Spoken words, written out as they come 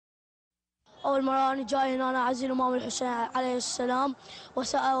أول مرة أنا جاي هنا أنا أعزي الإمام الحسين عليه السلام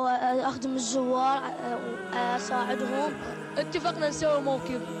وأخدم الزوار أساعدهم. اتفقنا نسوي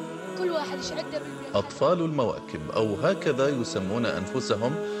موكب كل واحد ايش عنده بالبيت. أطفال المواكب أو هكذا يسمون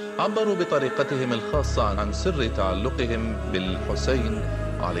أنفسهم عبروا بطريقتهم الخاصة عن سر تعلقهم بالحسين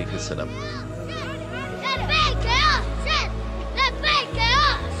عليه السلام. لبيك يا حسين، لبيك يا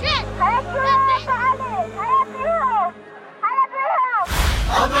حسين،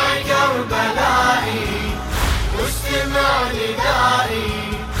 طبعي كربلائي واستمع ندائي،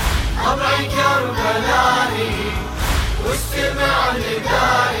 طبعي كربلائي واستمع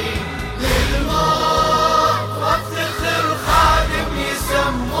ندائي، للموت وافتخر خادم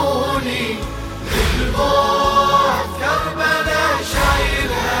يسموني، للموت كربلاء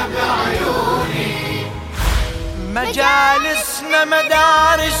شايلها بعيوني. مجالسنا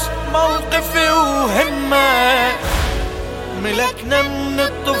مدارس موقف وهمة، ملكنا من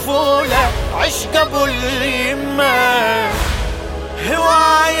الطفولة عشق ابو اليمة،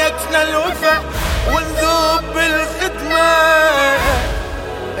 هوايتنا الوفا ونذوب بالخدمة،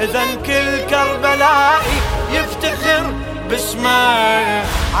 إذن كل كربلائي يفتخر باسمه،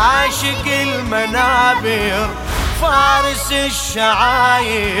 عاشق المنابر فارس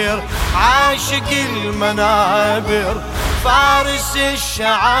الشعاير، عاشق المنابر فارس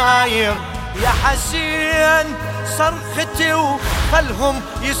الشعاير. يا حسين صرختي وخلهم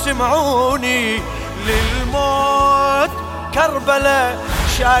يسمعوني، للموت كربلاء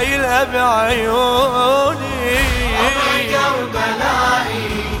شايلها بعيوني. طبعي كربلائي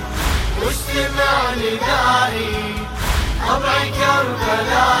واستمع ندائي، طبعي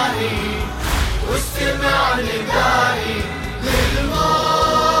كربلائي واستمع ندائي،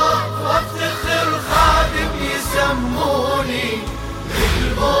 للموت وافتخر خادم يسموني،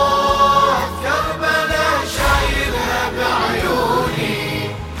 للموت كربلاء شايلها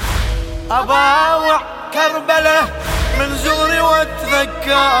بعيوني. أباوع كربلاء من زوري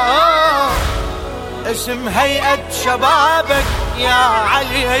واتذكر اسم هيئة شبابك يا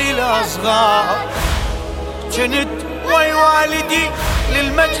علي الأصغر، جنت وي والدي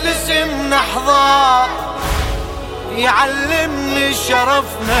للمجلس منحضر، يعلمني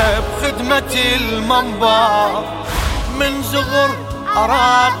شرفنا بخدمة المنبر، من زغر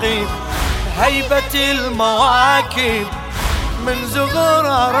أراقب هيبة المواكب، من زغر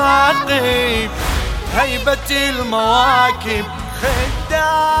أراقب هيبة المواكب،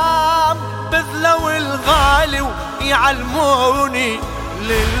 خدام بذلوا الغالي ويعلموني،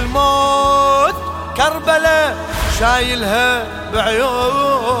 للموت كربلاء شايلها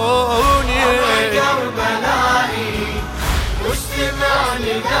بعيوني. طبعي كربلائي واستمع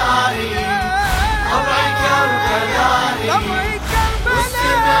ندائي، طبعي كربلائي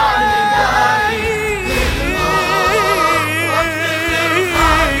واستمع ندائي،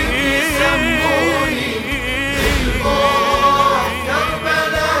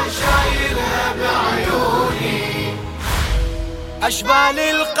 أشبال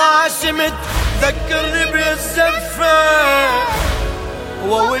القاسم تذكرني بالزفة،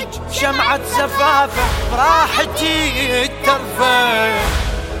 ووج شمعة زفافة براحتي الترفة،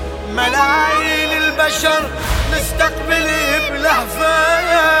 ملايين البشر نستقبل بلهفة،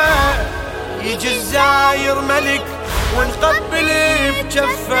 يجي الزاير ملك ونقبل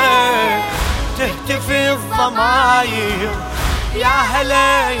بجفة، تهتفي الضماير يا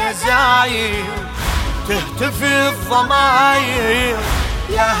هلا يا زاير، تهتفي الضماير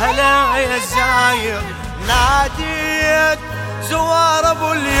يا هلا يا زاير، ناديت زوار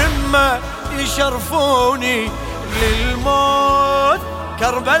ابو اليمة يشرفوني، للموت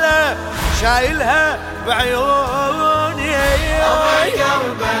كربلاء شايلها بعيوني. طبعي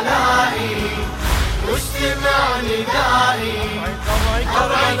كربلائي واستمع ندائي، طبعي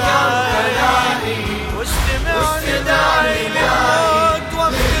كربلائي واستمع ندائي، للموت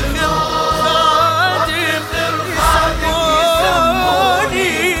وافتخر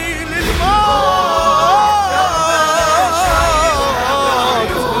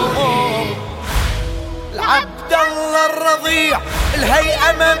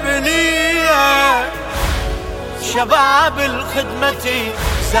الهيئة مبنية، شباب الخدمة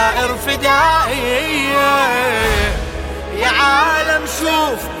سائر فدائية، يا عالم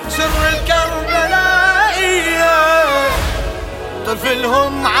شوف سر الكربلائية،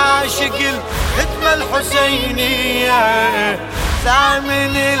 طفلهم عاشق الخدمة الحسينية،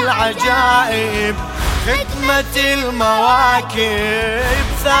 ثامن العجائب خدمة المواكب،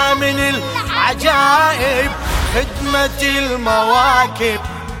 ثامن العجائب خدمة المواكب،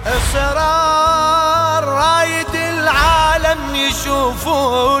 إصرار رايد العالم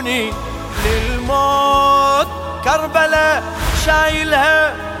يشوفوني، للموت كربلاء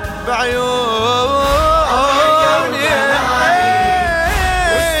شايلها بعيوني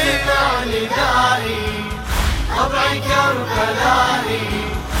واستمع ندائي طبعي كربلائي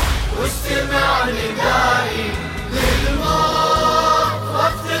واستمع ندائي للموت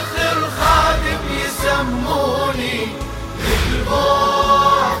وافتخر خادم يسموني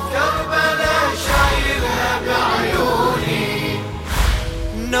للموت كربلاء شايلها بعيوني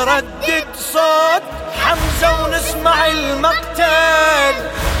نردد صوت حمزة ونسمع المقتل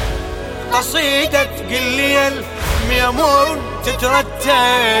قصيدة قليل ميمون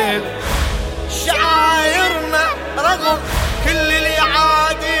تترتب شعايرنا رغم كل اللي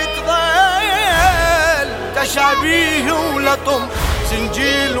عاد يتضيل تشابيه ولطم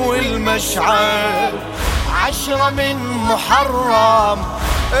سنجيل والمشعل 10 من محرم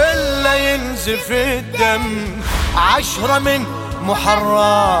إلا ينزف الدم 10 من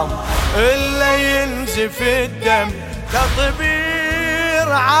محرم إلا ينزف الدم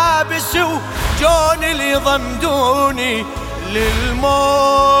تطبير عابس وجون اللي ضمدوني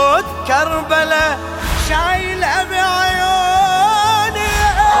للموت كربلاء شايلة بعيوني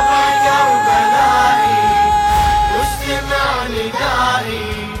طبعي كربلائي واستمع ندائي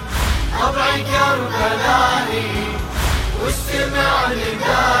طبعي كربلائي واستمع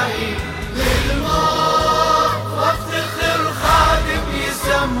ندائي للموت وافتخر خادم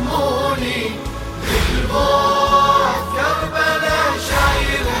يسموني للموت كربلاء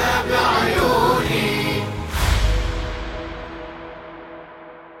شايلها بعيوني.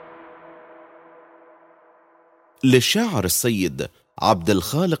 للشاعر السيد عبد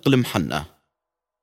الخالق المحنة.